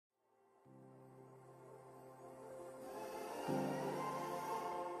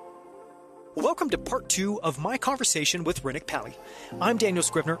Welcome to part 2 of my conversation with Rennick Palley. I'm Daniel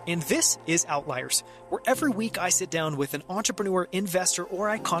Scrivner, and this is Outliers, where every week I sit down with an entrepreneur, investor, or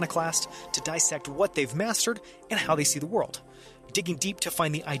iconoclast to dissect what they've mastered and how they see the world, digging deep to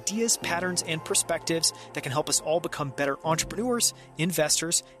find the ideas, patterns, and perspectives that can help us all become better entrepreneurs,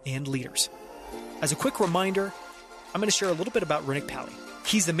 investors, and leaders. As a quick reminder, I'm going to share a little bit about Rennick Palley.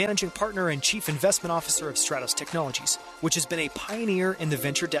 He's the managing partner and chief investment officer of Stratos Technologies, which has been a pioneer in the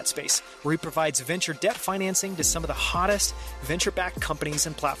venture debt space, where he provides venture debt financing to some of the hottest venture-backed companies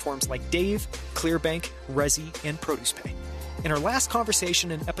and platforms like Dave, Clearbanc, Rezi, and ProducePay. In our last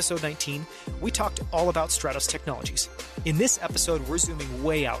conversation in episode 19, we talked all about Stratos Technologies. In this episode, we're zooming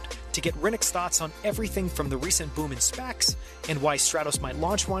way out to get Rennick's thoughts on everything from the recent boom in SPACs and why Stratos might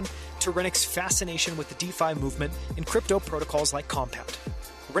launch one, to Rennick's fascination with the DeFi movement and crypto protocols like Compound.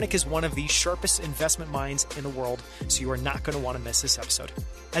 Rennick is one of the sharpest investment minds in the world, so you are not going to want to miss this episode.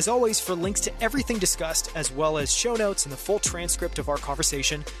 As always, for links to everything discussed, as well as show notes and the full transcript of our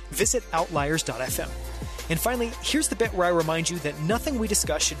conversation, visit outliers.fm. And finally, here's the bit where I remind you that nothing we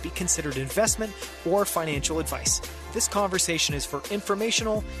discuss should be considered investment or financial advice. This conversation is for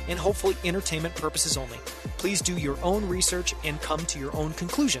informational and hopefully entertainment purposes only. Please do your own research and come to your own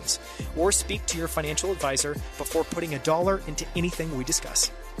conclusions, or speak to your financial advisor before putting $1 into anything we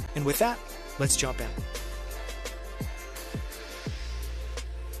discuss. And with that, let's jump in.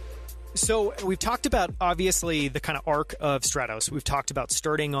 So we've talked about, obviously, the kind of arc of Stratos. We've talked about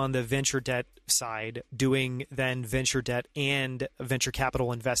starting on the venture debt side, doing then venture debt and venture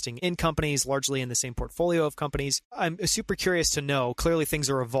capital investing in companies, largely in the same portfolio of companies. I'm super curious to know, clearly things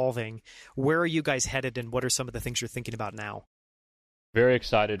are evolving. Where are you guys headed, and what are some of the things you're thinking about now? Very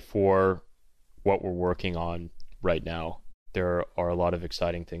excited for what we're working on right now. There are a lot of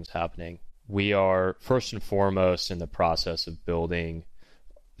exciting things happening. We are first and foremost in the process of building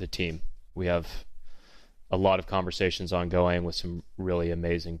the team. We have a lot of conversations ongoing with some really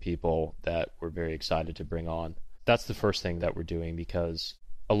amazing people that we're very excited to bring on. That's the first thing that we're doing, because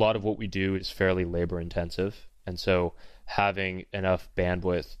a lot of what we do is fairly labor intensive. And so having enough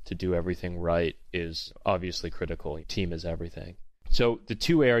bandwidth to do everything right is obviously critical. Team is everything. So the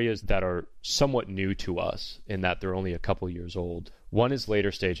two areas that are somewhat new to us, in that they're only a couple years old, one is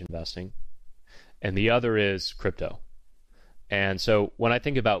later stage investing, and the other is crypto. And so when I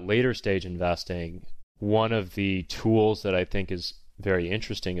think about later stage investing, one of the tools that I think is very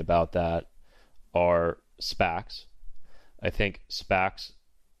interesting about that are SPACs. I think SPACs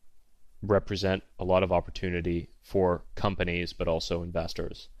represent a lot of opportunity for companies, but also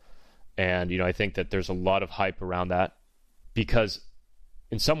investors. And, I think that there's a lot of hype around that, because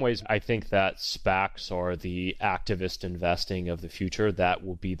in some ways, I think that SPACs are the activist investing of the future. That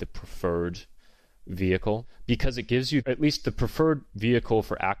will be the preferred vehicle, because it gives you at least the preferred vehicle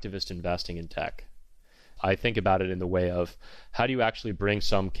for activist investing in tech. I think about it in the way of, how do you actually bring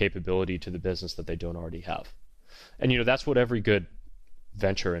some capability to the business that they don't already have? And that's what every good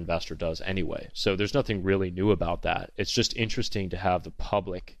venture investor does anyway. So there's nothing really new about that. It's just interesting to have the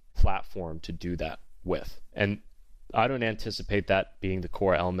public platform to do that with. And I don't anticipate that being the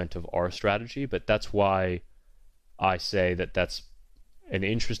core element of our strategy, but that's why I say that that's an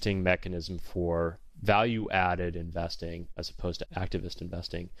interesting mechanism for value-added investing as opposed to activist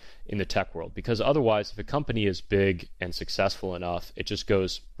investing in the tech world. Because otherwise, if a company is big and successful enough, it just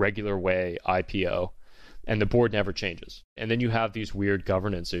goes regular way IPO, and the board never changes. And then you have these weird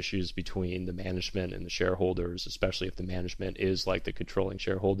governance issues between the management and the shareholders, especially if the management is like the controlling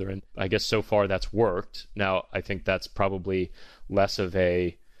shareholder. And I guess so far that's worked. Now, I think that's probably less of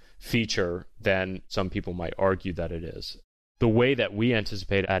a feature than some people might argue that it is. The way that we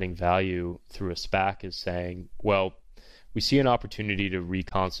anticipate adding value through a SPAC is saying, well, we see an opportunity to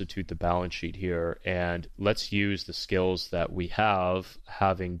reconstitute the balance sheet here, and let's use the skills that we have,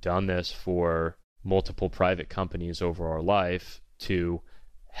 having done this for multiple private companies over our life, to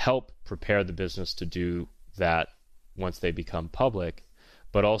help prepare the business to do that once they become public,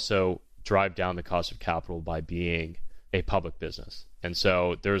 but also drive down the cost of capital by being a public business. And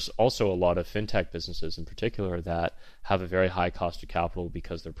so there's also a lot of fintech businesses in particular that have a very high cost of capital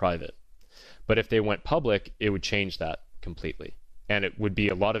because they're private. But if they went public, it would change that completely. And it would be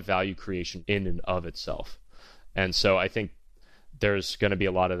a lot of value creation in and of itself. And so I think there's going to be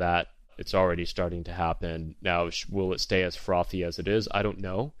a lot of that. It's already starting to happen. Now, will it stay as frothy as it is? I don't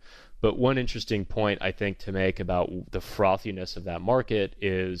know. But one interesting point I think to make about the frothiness of that market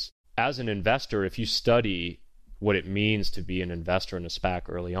is, as an investor, if you study what it means to be an investor in a SPAC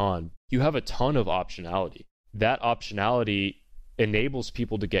early on, you have a ton of optionality. That optionality enables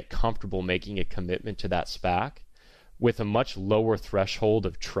people to get comfortable making a commitment to that SPAC with a much lower threshold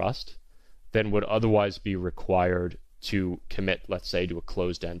of trust than would otherwise be required to commit, let's say, to a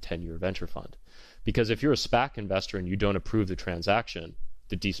closed-end 10-year venture fund. Because if you're a SPAC investor and you don't approve the transaction,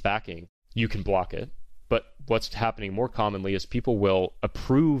 the de-SPACing, you can block it. But what's happening more commonly is people will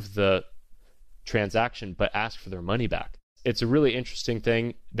approve the transaction but ask for their money back. It's a really interesting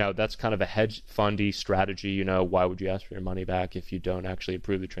thing. Now, that's kind of a hedge fundy strategy. Why would you ask for your money back if you don't actually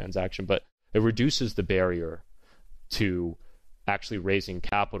approve the transaction? But it reduces the barrier to actually raising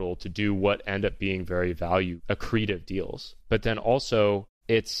capital to do what end up being very value accretive deals. But then also,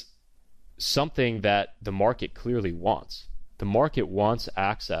 it's something that the market clearly wants. The market wants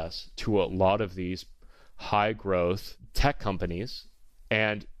access to a lot of these high growth tech companies,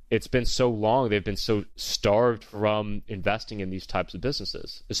 and it's been so long, they've been so starved from investing in these types of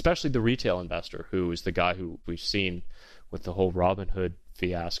businesses, especially the retail investor, who is the guy who we've seen with the whole Robinhood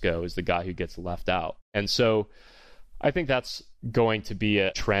fiasco, is the guy who gets left out. And so I think that's going to be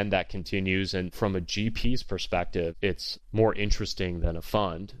a trend that continues. And from a GP's perspective, it's more interesting than a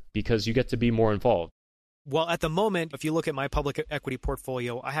fund because you get to be more involved. Well, at the moment, if you look at my public equity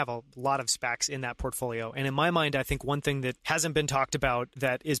portfolio, I have a lot of SPACs in that portfolio. And in my mind, I think one thing that hasn't been talked about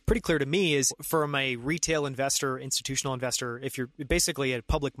that is pretty clear to me is from a retail investor, institutional investor, if you're basically a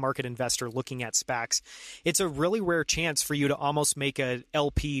public market investor looking at SPACs, it's a really rare chance for you to almost make a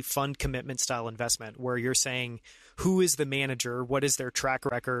LP fund commitment style investment where you're saying, who is the manager? What is their track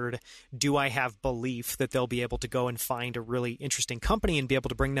record? Do I have belief that they'll be able to go and find a really interesting company and be able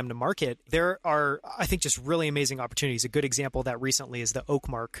to bring them to market? There are, I think, just really amazing opportunities. A good example of that recently is the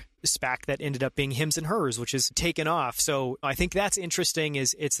Oakmark SPAC that ended up being Hims and Hers, which is taken off. So I think that's interesting.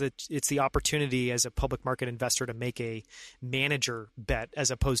 Is it's the opportunity as a public market investor to make a manager bet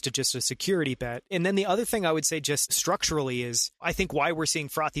as opposed to just a security bet. And then the other thing I would say just structurally is I think why we're seeing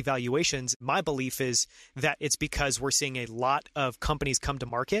frothy valuations. My belief is that it's because we're seeing a lot of companies come to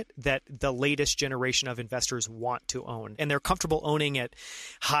market that the latest generation of investors want to own. And they're comfortable owning at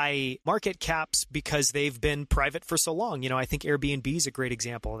high market caps because they've been private for so long. I think Airbnb is a great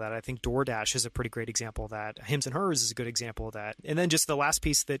example of that. I think DoorDash is a pretty great example of that. Hims and Hers is a good example of that. And then just the last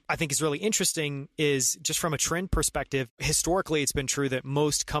piece that I think is really interesting is just from a trend perspective, historically, it's been true that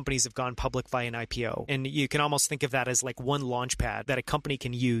most companies have gone public via an IPO. And you can almost think of that as like one launch pad that a company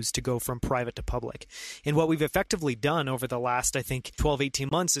can use to go from private to public. And what we've effectively done over the last, I think, 12, 18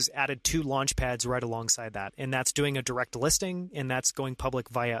 months is added 2 launch pads right alongside that. And that's doing a direct listing and that's going public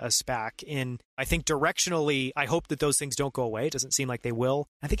via a SPAC. And I think directionally, I hope that those things don't go away. It doesn't seem like they will.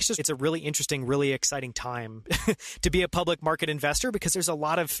 I think it's a really interesting, really exciting time to be a public market investor because there's a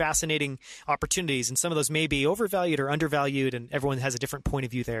lot of fascinating opportunities and some of those may be overvalued or undervalued and everyone has a different point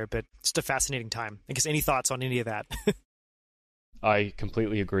of view there, but it's just a fascinating time. I guess any thoughts on any of that? I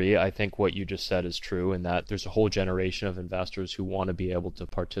completely agree. I think what you just said is true in that there's a whole generation of investors who want to be able to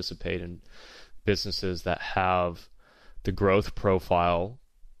participate in businesses that have the growth profile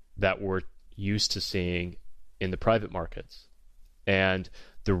that we're used to seeing in the private markets. And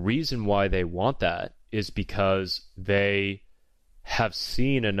the reason why they want that is because they have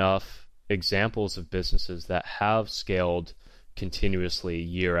seen enough examples of businesses that have scaled continuously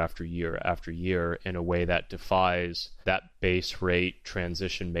year after year after year in a way that defies that base rate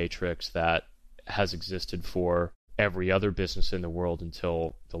transition matrix that has existed for every other business in the world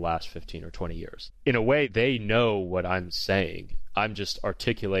until the last 15 or 20 years. In a way, they know what I'm saying. I'm just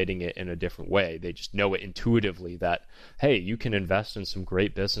articulating it in a different way. They just know it intuitively that, hey, you can invest in some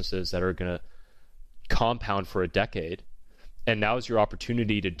great businesses that are going to compound for a decade. And now is your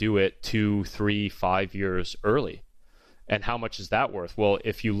opportunity to do it 2, 3, 5 years early. And how much is that worth? Well,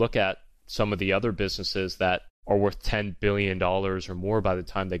 if you look at some of the other businesses that are worth $10 billion or more by the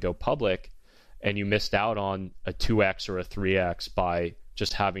time they go public, and you missed out on a 2x or a 3x by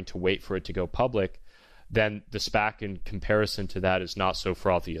just having to wait for it to go public, then the SPAC in comparison to that is not so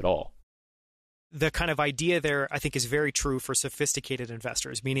frothy at all. The kind of idea there, I think, is very true for sophisticated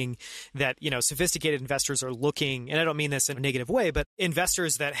investors, meaning that, sophisticated investors are looking, and I don't mean this in a negative way, but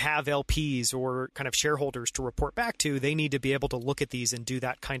investors that have LPs or kind of shareholders to report back to, they need to be able to look at these and do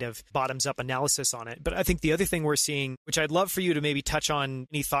that kind of bottoms-up analysis on it. But I think the other thing we're seeing, which I'd love for you to maybe touch on,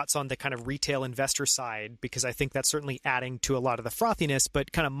 any thoughts on the kind of retail investor side, because I think that's certainly adding to a lot of the frothiness.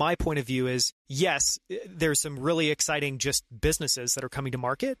 But kind of my point of view is, yes, there's some really exciting just businesses that are coming to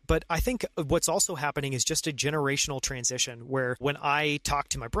market, but I think what's also also happening is just a generational transition where when I talk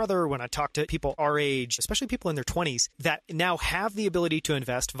to my brother, when I talk to people our age, especially people in their 20s that now have the ability to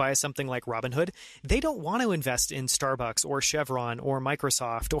invest via something like Robinhood, they don't want to invest in Starbucks or Chevron or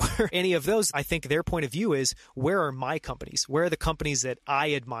Microsoft or any of those. I think their point of view is, where are my companies? Where are the companies that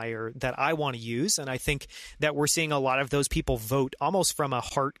I admire, that I want to use? And I think that we're seeing a lot of those people vote almost from a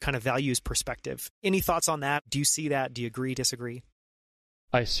heart kind of values perspective. Any thoughts on that? Do you see that? Do you agree, disagree?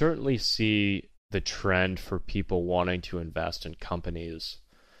 I certainly see the trend for people wanting to invest in companies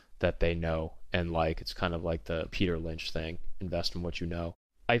that they know and like. It's kind of like the Peter Lynch thing, invest in what you know.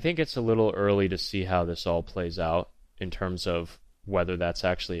 I think it's a little early to see how this all plays out in terms of whether that's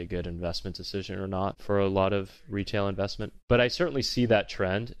actually a good investment decision or not for a lot of retail investment. But I certainly see that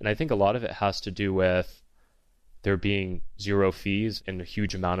trend, and I think a lot of it has to do with there being zero fees and a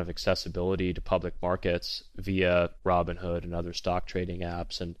huge amount of accessibility to public markets via Robinhood and other stock trading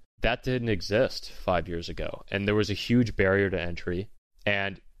apps. And that didn't exist 5 years ago. And there was a huge barrier to entry.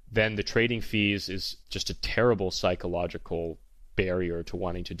 And then the trading fees is just a terrible psychological barrier to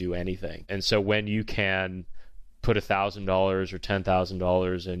wanting to do anything. And so when you can put $1,000 or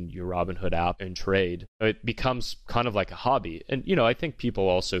 $10,000 in your Robinhood app and trade, it becomes kind of like a hobby. And, I think people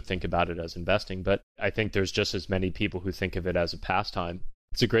also think about it as investing, but I think there's just as many people who think of it as a pastime.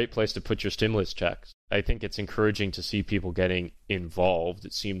 It's a great place to put your stimulus checks. I think it's encouraging to see people getting involved.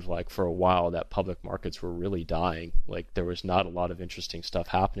 It seemed like for a while that public markets were really dying. Like there was not a lot of interesting stuff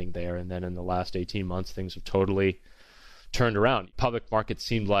happening there. And then in the last 18 months, things have totally turned around. Public markets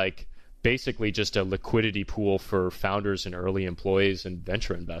seemed like basically just a liquidity pool for founders and early employees and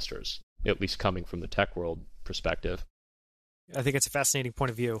venture investors, at least coming from the tech world perspective. I think it's a fascinating point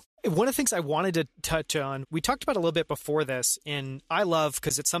of view. One of the things I wanted to touch on, we talked about a little bit before this, and I love,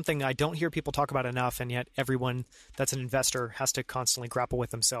 because it's something I don't hear people talk about enough, and yet everyone that's an investor has to constantly grapple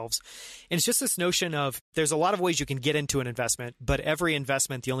with themselves. And it's just this notion of there's a lot of ways you can get into an investment, but every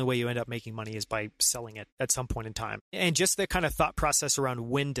investment, the only way you end up making money is by selling it at some point in time. And just the kind of thought process around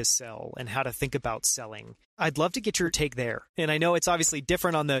when to sell and how to think about selling. I'd love to get your take there. And I know it's obviously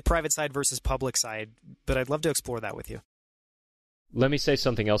different on the private side versus public side, but I'd love to explore that with you. Let me say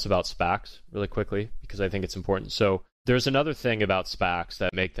something else about SPACs really quickly, because I think it's important. So there's another thing about SPACs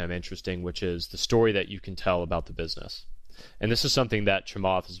that make them interesting, which is the story that you can tell about the business. And this is something that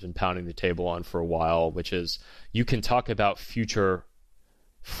Chamath has been pounding the table on for a while, which is you can talk about future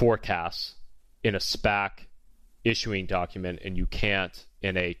forecasts in a SPAC issuing document, and you can't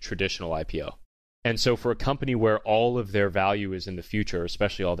in a traditional IPO. And so for a company where all of their value is in the future,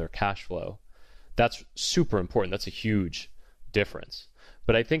 especially all their cash flow, that's super important. That's a huge difference.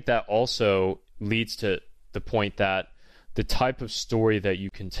 But I think that also leads to the point that the type of story that you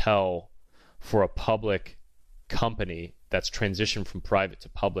can tell for a public company that's transitioned from private to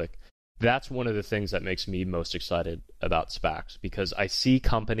public, that's one of the things that makes me most excited about SPACs, because I see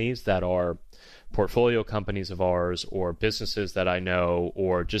companies that are portfolio companies of ours or businesses that I know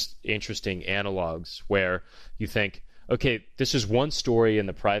or just interesting analogs where you think, okay, this is one story in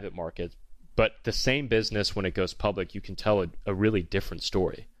the private market, but the same business, when it goes public, you can tell a really different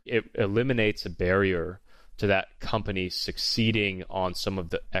story. It eliminates a barrier to that company succeeding on some of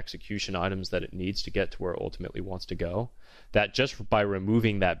the execution items that it needs to get to where it ultimately wants to go. That just by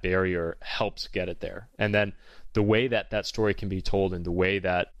removing that barrier helps get it there. And then the way that that story can be told, and the way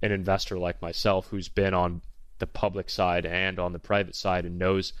that an investor like myself, who's been on the public side and on the private side and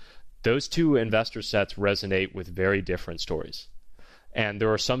knows those two investor sets resonate with very different stories. And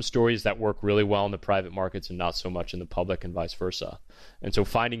there are some stories that work really well in the private markets and not so much in the public, and vice versa. And so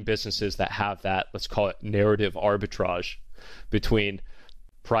finding businesses that have that, let's call it narrative arbitrage between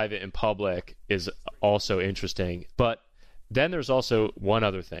private and public, is also interesting. But then there's also one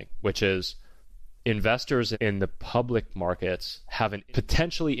other thing, which is investors in the public markets have a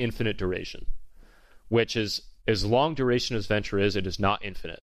potentially infinite duration, which is, as long duration as venture is, it is not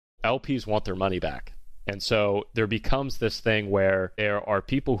infinite. LPs want their money back. And so there becomes this thing where there are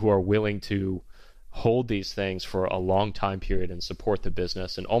people who are willing to hold these things for a long time period and support the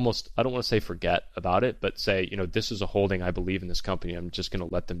business and almost, I don't want to say forget about it, but say, this is a holding, I believe in this company, I'm just going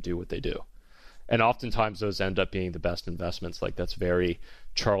to let them do what they do. And oftentimes those end up being the best investments. Like, that's very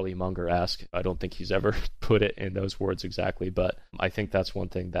Charlie Munger-esque. I don't think he's ever put it in those words exactly, but I think that's one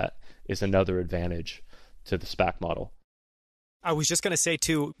thing that is another advantage to the SPAC model. I was just going to say,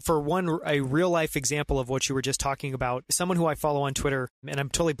 too, for one, a real life example of what you were just talking about, someone who I follow on Twitter, and I'm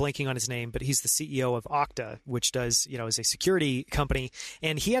totally blanking on his name, but he's the CEO of Okta, which does, is a security company.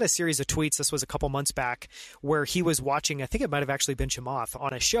 And he had a series of tweets, this was a couple months back, where he was watching, I think it might have actually been Chamath,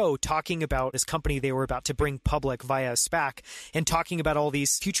 on a show talking about this company they were about to bring public via a SPAC and talking about all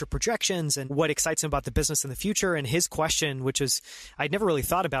these future projections and what excites him about the business in the future. And his question, which is, I'd never really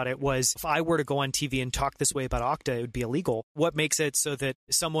thought about it, was if I were to go on TV and talk this way about Okta, it would be illegal. What makes it so that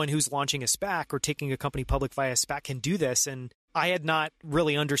someone who's launching a SPAC or taking a company public via SPAC can do this? And I had not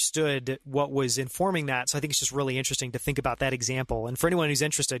really understood what was informing that. So I think it's just really interesting to think about that example. And for anyone who's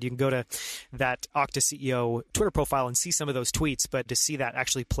interested, you can go to that Okta CEO Twitter profile and see some of those tweets. But to see that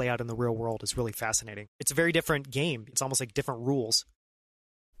actually play out in the real world is really fascinating. It's a very different game. It's almost like different rules.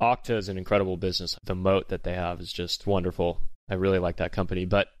 Okta is an incredible business. The moat that they have is just wonderful. I really like that company,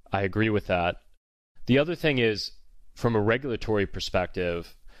 but I agree with that. The other thing is, from a regulatory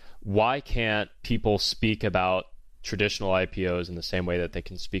perspective, why can't people speak about traditional IPOs in the same way that they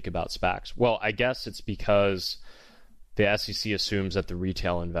can speak about SPACs? Well, I guess it's because the SEC assumes that the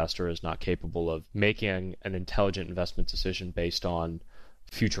retail investor is not capable of making an intelligent investment decision based on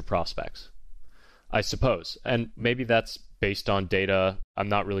future prospects, I suppose. And maybe that's based on data. I'm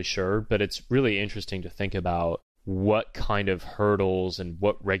not really sure, but it's really interesting to think about what kind of hurdles and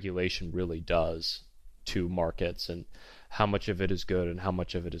what regulation really does to markets and how much of it is good and how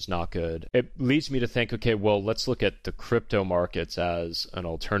much of it is not good. It leads me to think, okay, well, let's look at the crypto markets as an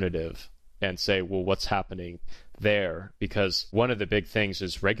alternative and say, well, what's happening there? Because one of the big things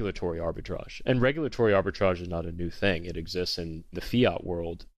is regulatory arbitrage. And regulatory arbitrage is not a new thing. It exists in the fiat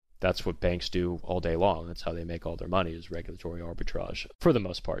world. That's what banks do all day long. That's how they make all their money, is regulatory arbitrage, for the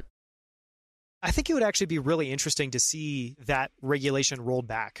most part. I think it would actually be really interesting to see that regulation rolled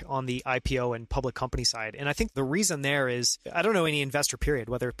back on the IPO and public company side. And I think the reason there is, I don't know any investor, period,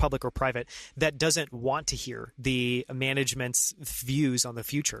 whether public or private, that doesn't want to hear the management's views on the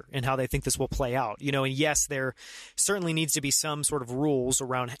future and how they think this will play out. And yes, there certainly needs to be some sort of rules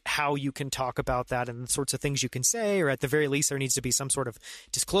around how you can talk about that and the sorts of things you can say, or at the very least, there needs to be some sort of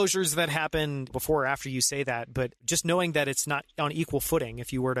disclosures that happen before or after you say that. But just knowing that it's not on equal footing,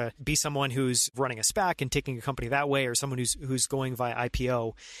 if you were to be someone who's running a SPAC and taking a company that way, or someone who's going via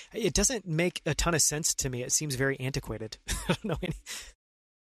IPO, it doesn't make a ton of sense to me. It seems very antiquated. I don't know any.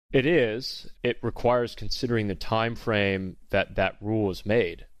 It is. It requires considering the time frame that rule was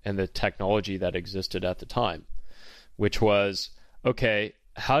made and the technology that existed at the time, which was, okay,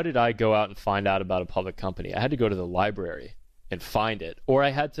 how did I go out and find out about a public company? I had to go to the library and find it, or I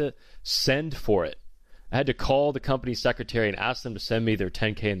had to send for it. I had to call the company secretary and ask them to send me their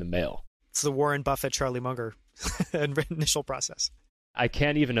 10K in the mail. It's the Warren Buffett, Charlie Munger initial process. I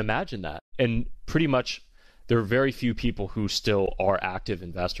can't even imagine that. And pretty much there are very few people who still are active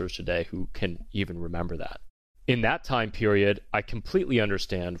investors today who can even remember that. In that time period, I completely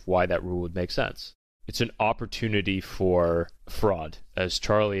understand why that rule would make sense. It's an opportunity for fraud. As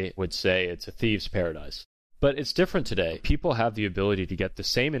Charlie would say, it's a thieves' paradise. But it's different today. People have the ability to get the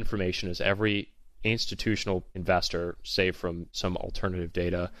same information as every institutional investor, say from some alternative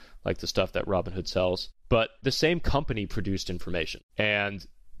data like the stuff that Robinhood sells, but the same company produced information. And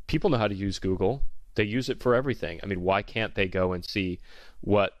people know how to use Google. They use it for everything. I mean, why can't they go and see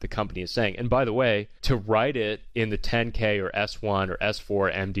what the company is saying? And by the way, to write it in the 10K or S1 or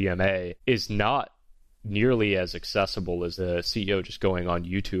S4 MDMA is not nearly as accessible as the CEO just going on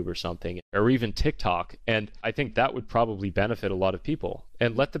YouTube or something, or even TikTok. And I think that would probably benefit a lot of people,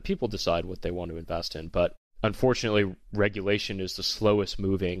 and let the people decide what they want to invest in. But unfortunately, regulation is the slowest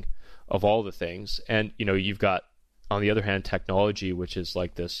moving of all the things. And, you've got, on the other hand, technology, which is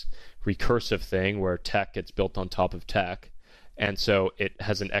like this recursive thing where tech gets built on top of tech. And so it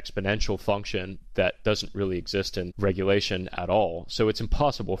has an exponential function that doesn't really exist in regulation at all. So it's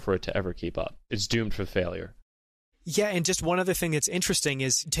impossible for it to ever keep up. It's doomed for failure. Yeah, and just one other thing that's interesting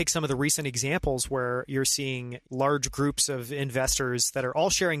is take some of the recent examples where you're seeing large groups of investors that are all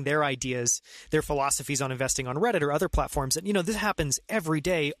sharing their ideas, their philosophies on investing on Reddit or other platforms. And, this happens every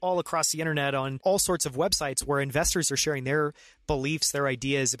day all across the internet on all sorts of websites where investors are sharing their beliefs, their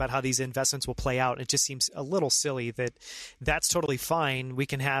ideas about how these investments will play out. It just seems a little silly that that's totally fine. We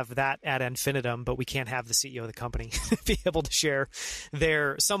can have that ad infinitum, but we can't have the CEO of the company be able to share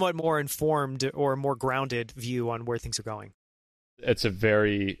their somewhat more informed or more grounded view on where things are going. It's a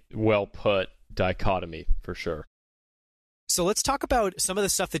very well put dichotomy for sure. So let's talk about some of the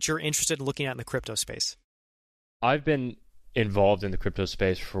stuff that you're interested in looking at in the crypto space. I've been involved in the crypto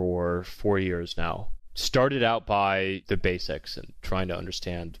space for 4 years now. started out by the basics and trying to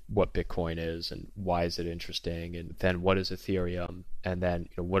understand what Bitcoin is and why is it interesting, and then what is Ethereum, and then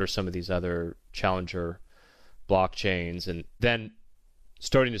what are some of these other challenger blockchains, and then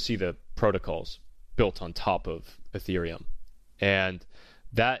starting to see the protocols built on top of Ethereum. And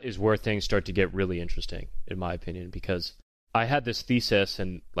that is where things start to get really interesting, in my opinion, because I had this thesis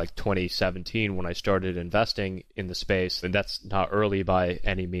in like 2017 when I started investing in the space, and that's not early by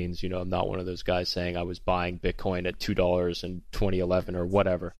any means. I'm not one of those guys saying I was buying Bitcoin at $2 in 2011 or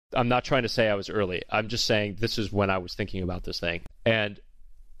whatever. I'm not trying to say I was early. I'm just saying this is when I was thinking about this thing, and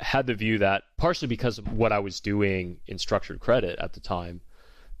had the view that, partially because of what I was doing in structured credit at the time,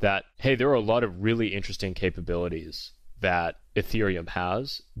 that, hey, there are a lot of really interesting capabilities that Ethereum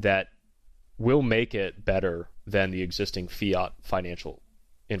has that will make it better than the existing fiat financial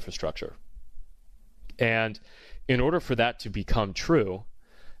infrastructure. And in order for that to become true,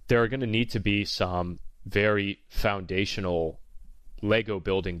 there are going to need to be some very foundational Lego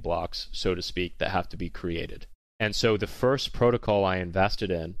building blocks, so to speak, that have to be created. And so the first protocol I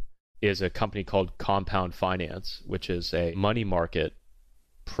invested in is a company called Compound Finance, which is a money market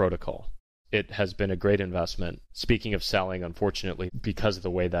protocol. It has been a great investment. Speaking of selling, unfortunately, because of the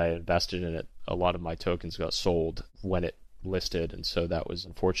way that I invested in it, a lot of my tokens got sold when it listed, and so that was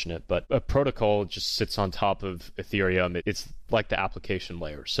unfortunate. But a protocol just sits on top of Ethereum. It's like the application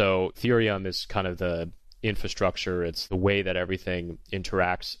layer. So Ethereum is kind of the infrastructure. It's the way that everything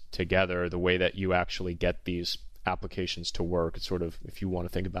interacts together, the way that you actually get these applications to work. It's sort of, if you want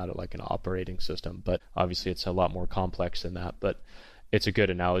to think about it, like an operating system, but obviously it's a lot more complex than that. But it's a good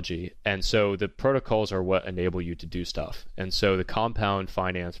analogy. And so the protocols are what enable you to do stuff. And so the compound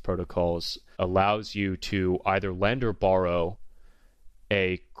finance protocols allows you to either lend or borrow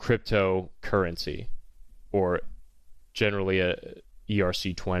a cryptocurrency, or generally a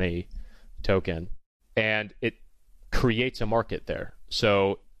ERC20 token, and it creates a market there.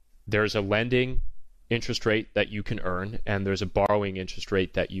 So there's a lending interest rate that you can earn, and there's a borrowing interest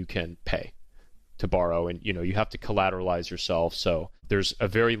rate that you can pay to borrow, and you have to collateralize yourself, so there's a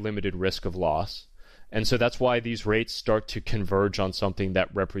very limited risk of loss. And so that's why these rates start to converge on something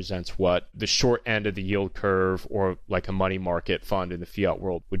that represents what the short end of the yield curve, or like a money market fund in the fiat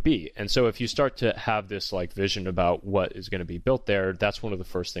world, would be. And so if you start to have this like vision about what is going to be built there, that's one of the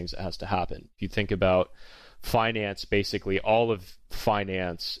first things that has to happen. If you think about finance, basically all of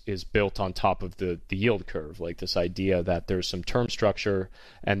finance is built on top of the yield curve, like this idea that there's some term structure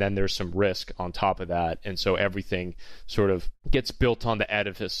and then there's some risk on top of that. And so everything sort of gets built on the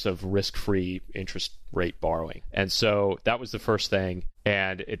edifice of risk-free interest rate borrowing. And so that was the first thing.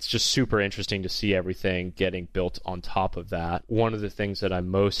 And it's just super interesting to see everything getting built on top of that. One of the things that I'm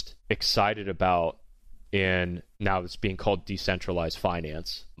most excited about in now it's being called decentralized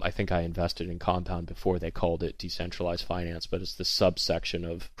finance. I think I invested in Compound before they called it decentralized finance, but it's the subsection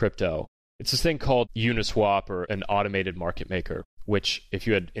of crypto. It's this thing called Uniswap, or an automated market maker, which if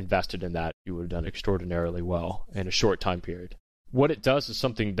you had invested in that, you would have done extraordinarily well in a short time period. What it does is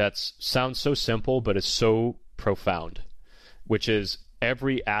something that sounds so simple, but is so profound, which is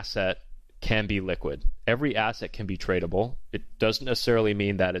every asset can be liquid. Every asset can be tradable. It doesn't necessarily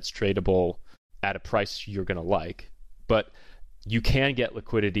mean that it's tradable at a price you're going to like, but you can get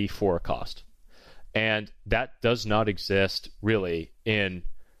liquidity for a cost. And that does not exist really in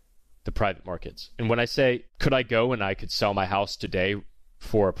the private markets. And when I say, could I go and I could sell my house today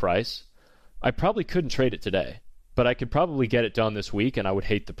for a price? I probably couldn't trade it today, but I could probably get it done this week and I would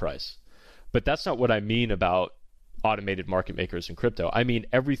hate the price. But that's not what I mean about automated market makers in crypto. I mean,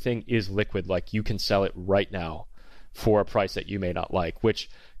 everything is liquid. Like, you can sell it right now for a price that you may not like, which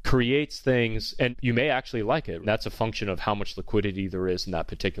creates things, and you may actually like it. That's a function of how much liquidity there is in that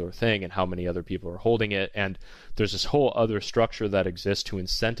particular thing and how many other people are holding it. And there's this whole other structure that exists to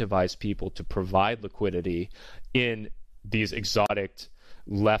incentivize people to provide liquidity in these exotic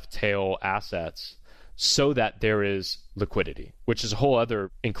left tail assets so that there is liquidity, which is a whole other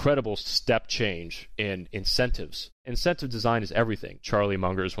incredible step change in incentives. Incentive design is everything. Charlie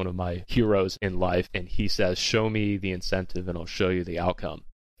Munger is one of my heroes in life, and he says, show me the incentive and I'll show you the outcome.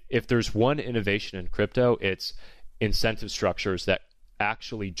 If there's one innovation in crypto, it's incentive structures that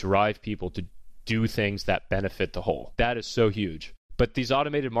actually drive people to do things that benefit the whole. That is so huge. But these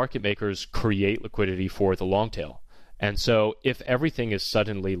automated market makers create liquidity for the long tail. And so if everything is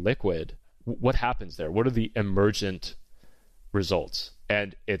suddenly liquid, what happens there? What are the emergent results?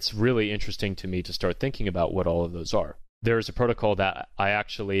 And it's really interesting to me to start thinking about what all of those are. There's a protocol that I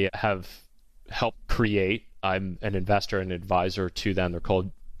actually have helped create. I'm an investor and advisor to them. They're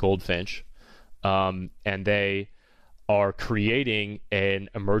called Goldfinch, and they are creating an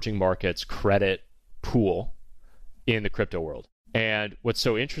emerging markets credit pool in the crypto world. And what's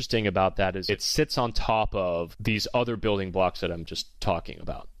so interesting about that is it sits on top of these other building blocks that I'm just talking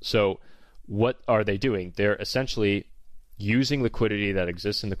about. So what are they doing? They're essentially using liquidity that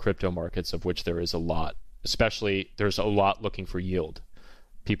exists in the crypto markets, of which there is a lot. Especially, there's a lot looking for yield.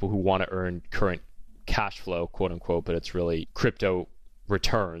 People who want to earn current cash flow, quote unquote, but it's really crypto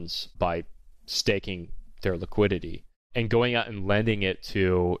returns by staking their liquidity and going out and lending it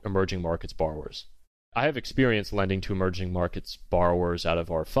to emerging markets borrowers. I have experience lending to emerging markets borrowers out of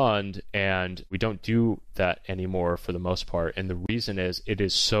our fund, and we don't do that anymore for the most part. And the reason is it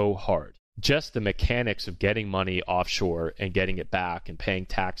is so hard. Just the mechanics of getting money offshore and getting it back and paying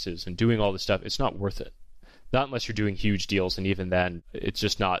taxes and doing all this stuff, it's not worth it. Not unless you're doing huge deals, and even then, it's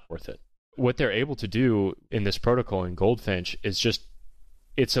just not worth it. What they're able to do in this protocol in Goldfinch is just,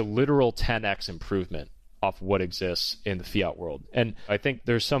 it's a literal 10x improvement off what exists in the fiat world. And I think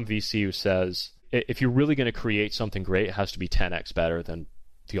there's some VC who says, if you're really going to create something great, it has to be 10x better than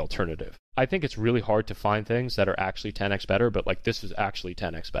the alternative. I think it's really hard to find things that are actually 10x better, but like this is actually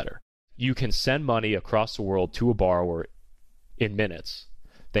 10x better. You can send money across the world to a borrower in minutes.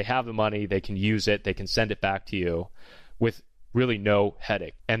 They have the money, they can use it, they can send it back to you with really no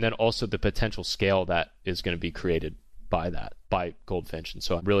headache. And then also the potential scale that is going to be created by that, by Goldfinch. And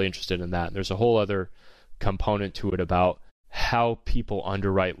so I'm really interested in that. And there's a whole other component to it about how people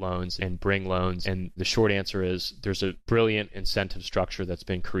underwrite loans and bring loans. And the short answer is there's a brilliant incentive structure that's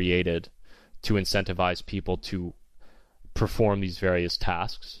been created to incentivize people to perform these various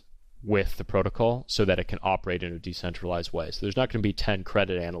tasks with the protocol so that it can operate in a decentralized way. So there's not going to be 10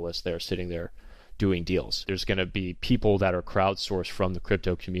 credit analysts there sitting there doing deals. There's going to be people that are crowdsourced from the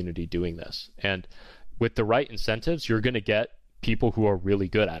crypto community doing this. And with the right incentives, you're going to get people who are really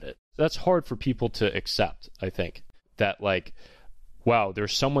good at it. That's hard for people to accept, I think. That like, wow,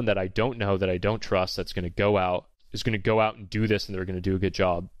 there's someone that I don't know, that I don't trust, that's going to go out, is going to go out and do this, and they're going to do a good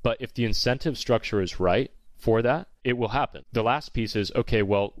job. But if the incentive structure is right for that, it will happen. The last piece is, okay,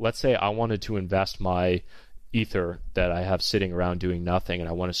 well, let's say I wanted to invest my Ether that I have sitting around doing nothing, and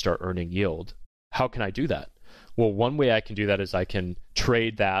I want to start earning yield. How can I do that? Well, one way I can do that is I can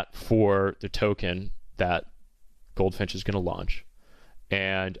trade that for the token that Goldfinch is going to launch.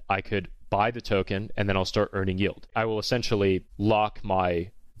 And I could buy the token, and then I'll start earning yield. I will essentially lock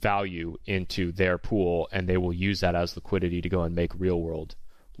my value into their pool, and they will use that as liquidity to go and make real world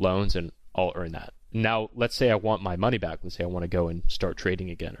loans, and I'll earn that. Now, let's say I want my money back. Let's say I want to go and start trading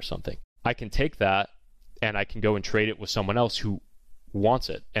again or something. I can take that and I can go and trade it with someone else who wants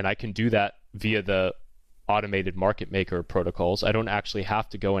it. And I can do that via the automated market maker protocols. I don't actually have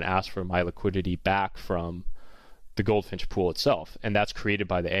to go and ask for my liquidity back from the Goldfinch pool itself. And that's created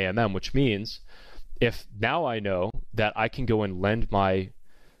by the AMM, which means if now I know that I can go and lend my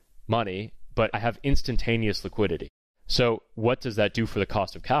money, but I have instantaneous liquidity. So what does that do for the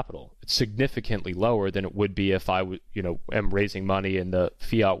cost of capital? It's significantly lower than it would be if I am raising money in the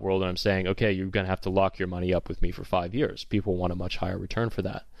fiat world and I'm saying, okay, you're going to have to lock your money up with me for 5 years. People want a much higher return for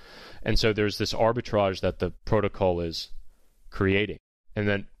that. And so there's this arbitrage that the protocol is creating. And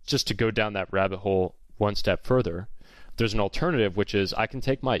then just to go down that rabbit hole one step further, there's an alternative, which is I can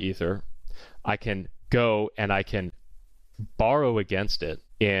take my Ether, I can go and I can borrow against it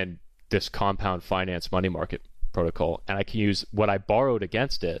in this compound finance money market protocol, and I can use what I borrowed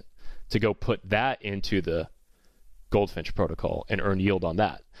against it to go put that into the Goldfinch protocol and earn yield on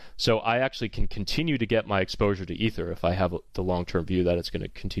that. So I actually can continue to get my exposure to Ether if I have the long-term view that it's going to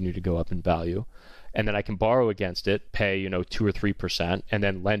continue to go up in value, and then I can borrow against it, pay 2 or 3%, and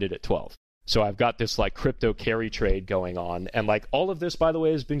then lend it at 12. So I've got this like crypto carry trade going on, and like all of this, by the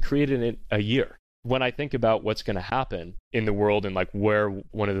way, has been created in a year. When I think about what's going to happen in the world and like where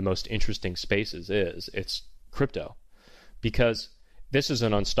one of the most interesting spaces is, it's crypto, because this is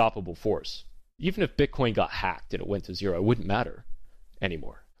an unstoppable force. Even if Bitcoin got hacked and it went to zero, it wouldn't matter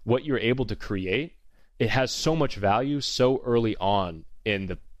anymore. What you're able to create, it has so much value so early on in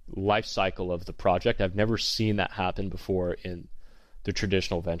the life cycle of the project. I've never seen that happen before in the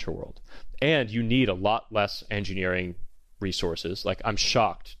traditional venture world. And you need a lot less engineering resources. Like, I'm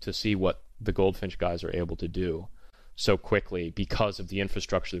shocked to see what the Goldfinch guys are able to do so quickly because of the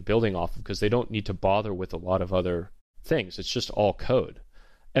infrastructure they're building off of, because they don't need to bother with a lot of other things. It's just all code.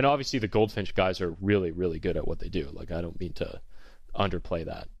 And obviously the Goldfinch guys are really, really good at what they do. Like, I don't mean to underplay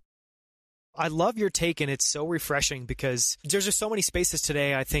that. I love your take, and it's so refreshing because there's just so many spaces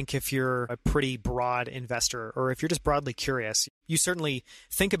today. I think if you're a pretty broad investor or if you're just broadly curious, you certainly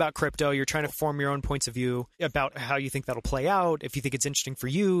think about crypto. You're trying to form your own points of view about how you think that'll play out. If you think it's interesting for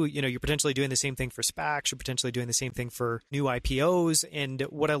you, you're potentially doing the same thing for SPACs. You're potentially doing the same thing for new IPOs. And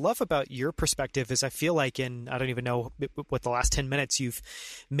what I love about your perspective is I feel like I don't even know what the last 10 minutes, you've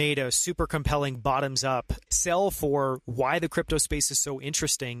made a super compelling bottoms up sell for why the crypto space is so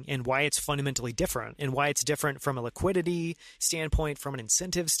interesting and why it's fundamentally different and why it's different from a liquidity standpoint, from an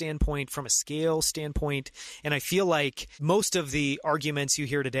incentive standpoint, from a scale standpoint. And I feel like most of the arguments you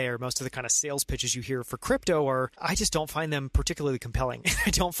hear today or most of the kind of sales pitches you hear for crypto I just don't find them particularly compelling. I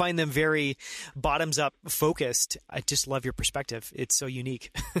don't find them very bottoms up focused. I just love your perspective. It's so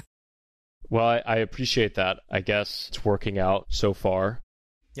unique. Well, I appreciate that. I guess it's working out so far.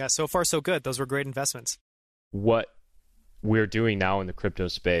 Yeah, so far so good. Those were great investments. What we're doing now in the crypto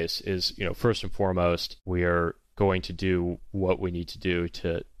space is, first and foremost, we are going to do what we need to do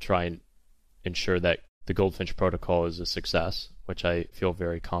to try and ensure that the Goldfinch protocol is a success, which I feel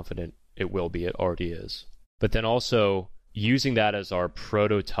very confident it will be. It already is. But then also using that as our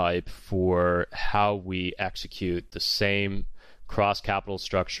prototype for how we execute the same cross-capital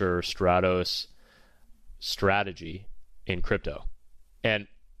structure Stratos strategy in crypto. And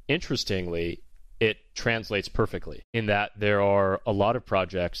interestingly, it translates perfectly in that there are a lot of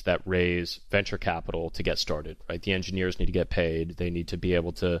projects that raise venture capital to get started, right? The engineers need to get paid. They need to be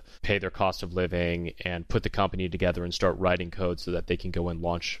able to pay their cost of living and put the company together and start writing code so that they can go and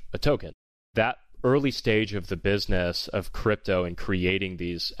launch a token. That early stage of the business of crypto and creating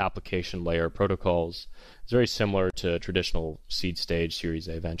these application layer protocols is very similar to traditional seed stage Series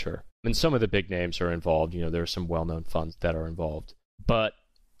A venture. And some of the big names are involved. There are some well-known funds that are involved. But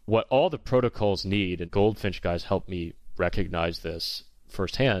what all the protocols need, and Goldfinch guys helped me recognize this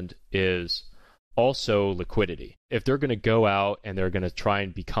firsthand, is also liquidity. If they're going to go out and they're going to try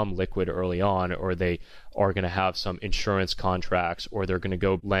and become liquid early on, or they are going to have some insurance contracts, or they're going to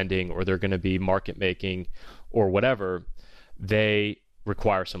go lending, or they're going to be market making, or whatever, they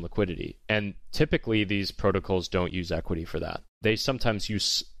require some liquidity. And typically these protocols don't use equity for that. They sometimes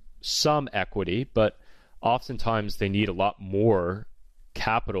use some equity, but oftentimes they need a lot more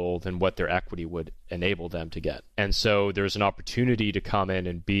capital than what their equity would enable them to get. And so there's an opportunity to come in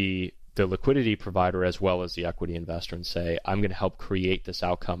and be the liquidity provider as well as the equity investor and say, I'm going to help create this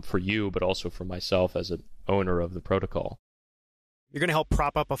outcome for you, but also for myself as an owner of the protocol. You're going to help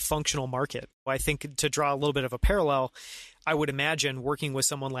prop up a functional market. I think to draw a little bit of a parallel, I would imagine working with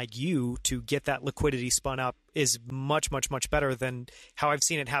someone like you to get that liquidity spun up is much, much, much better than how I've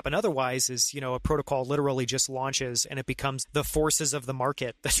seen it happen otherwise is, a protocol literally just launches and it becomes the forces of the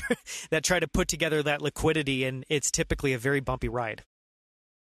market that try to put together that liquidity, and it's typically a very bumpy ride.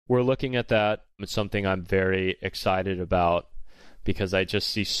 We're looking at that. It's something I'm very excited about because I just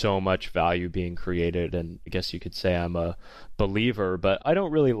see so much value being created. And I guess you could say I'm a believer, but I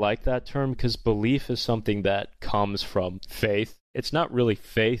don't really like that term because belief is something that comes from faith. It's not really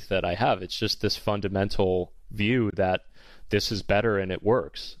faith that I have. It's just this fundamental view that this is better and it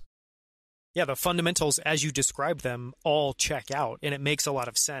works. Yeah, the fundamentals, as you described them, all check out, and it makes a lot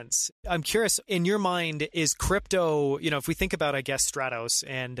of sense. I'm curious, in your mind, is crypto, if we think about, I guess, Stratos,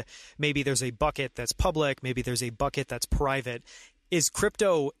 and maybe there's a bucket that's public, maybe there's a bucket that's private, is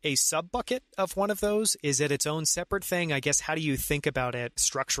crypto a sub-bucket of one of those? Is it its own separate thing? I guess, how do you think about it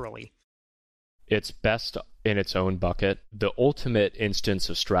structurally? It's best in its own bucket. The ultimate instance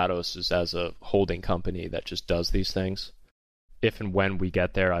of Stratos is as a holding company that just does these things. If and when we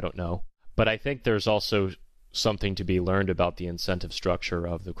get there, I don't know. But I think there's also something to be learned about the incentive structure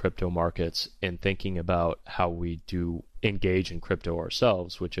of the crypto markets in thinking about how we do engage in crypto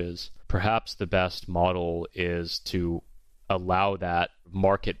ourselves, which is perhaps the best model is to allow that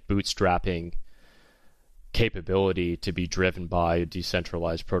market bootstrapping capability to be driven by a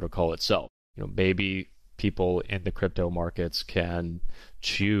decentralized protocol itself. Maybe people in the crypto markets can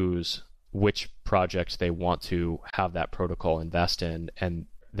choose which projects they want to have that protocol invest in and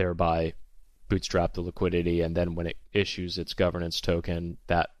thereby bootstrap the liquidity, and then when it issues its governance token,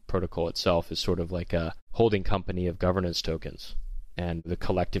 that protocol itself is sort of like a holding company of governance tokens, and the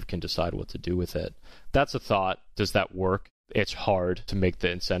collective can decide what to do with it. That's a thought. Does that work? It's hard to make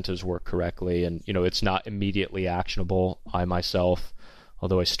the incentives work correctly, and it's not immediately actionable. I myself,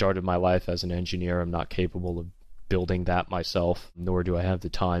 although I started my life as an engineer, I'm not capable of building that myself, nor do I have the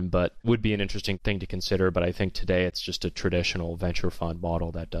time, but would be an interesting thing to consider. But I think today it's just a traditional venture fund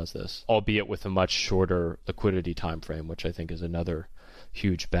model that does this, albeit with a much shorter liquidity time frame, which I think is another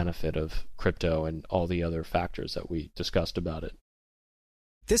huge benefit of crypto and all the other factors that we discussed about it.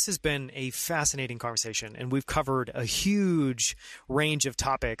 This has been a fascinating conversation, and we've covered a huge range of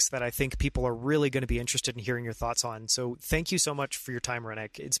topics that I think people are really going to be interested in hearing your thoughts on. So thank you so much for your time,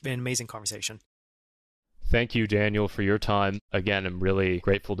 Rennick. It's been an amazing conversation. Thank you, Daniel, for your time. Again, I'm really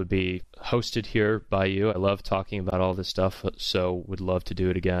grateful to be hosted here by you. I love talking about all this stuff, so would love to do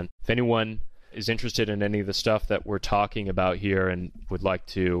it again. If anyone is interested in any of the stuff that we're talking about here and would like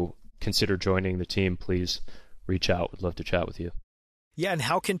to consider joining the team, please reach out. Would love to chat with you. Yeah, and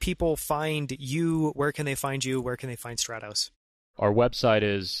how can people find you? Where can they find you? Where can they find Stratos? Our website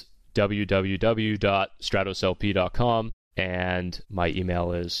is www.stratoslp.com, and my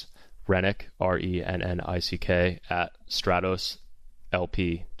email is Rennick, RENNICK,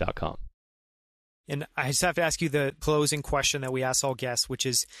 @stratoslp.com. And I just have to ask you the closing question that we ask all guests, which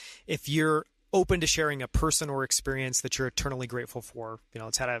is if you're open to sharing a person or experience that you're eternally grateful for,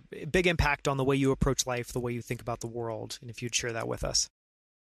 it's had a big impact on the way you approach life, the way you think about the world, and if you'd share that with us.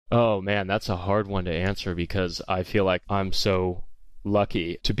 Oh man, that's a hard one to answer because I feel like I'm so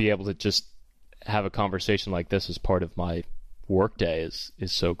lucky to be able to just have a conversation like this as part of my workday is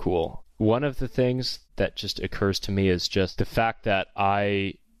so cool. One of the things that just occurs to me is just the fact that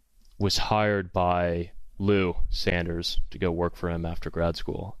I was hired by Lou Sanders to go work for him after grad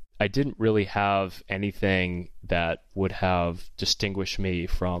school. I didn't really have anything that would have distinguished me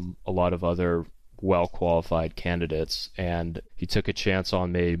from a lot of other well-qualified candidates, and he took a chance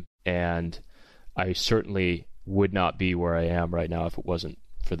on me, and I certainly would not be where I am right now if it wasn't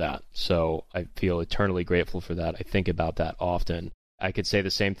for that. So I feel eternally grateful for that. I think about that often. I could say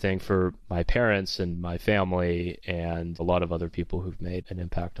the same thing for my parents and my family and a lot of other people who've made an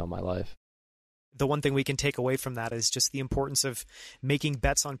impact on my life. The one thing we can take away from that is just the importance of making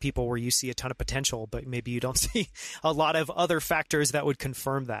bets on people where you see a ton of potential, but maybe you don't see a lot of other factors that would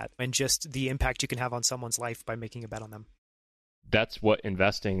confirm that, and just the impact you can have on someone's life by making a bet on them. That's what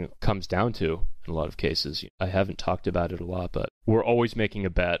investing comes down to in a lot of cases. I haven't talked about it a lot, but we're always making a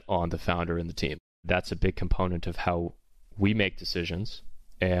bet on the founder and the team. That's a big component of how we make decisions,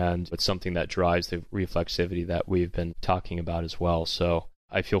 and it's something that drives the reflexivity that we've been talking about as well. So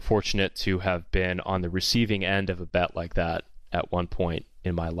I feel fortunate to have been on the receiving end of a bet like that at one point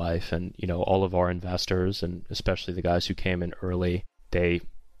in my life. And, all of our investors, and especially the guys who came in early, they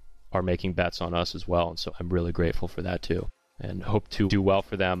are making bets on us as well. And so I'm really grateful for that too, and hope to do well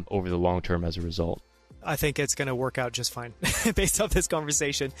for them over the long term as a result. I think it's going to work out just fine based off this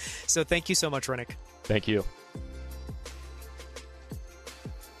conversation. So thank you so much, Rennick. Thank you.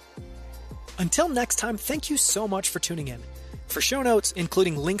 Until next time, thank you so much for tuning in. For show notes,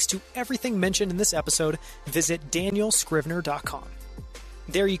 including links to everything mentioned in this episode, visit danielscrivner.com.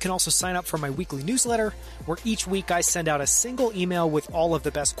 There you can also sign up for my weekly newsletter, where each week I send out a single email with all of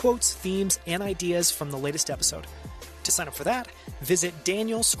the best quotes, themes, and ideas from the latest episode. To sign up for that, visit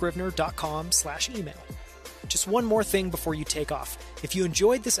danielscrivner.com/email. Just one more thing before you take off. If you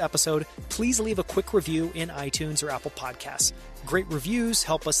enjoyed this episode, please leave a quick review in iTunes or Apple Podcasts. Great reviews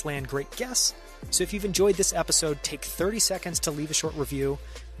help us land great guests. So if you've enjoyed this episode, take 30 seconds to leave a short review.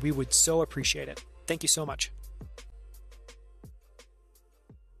 We would so appreciate it. Thank you so much.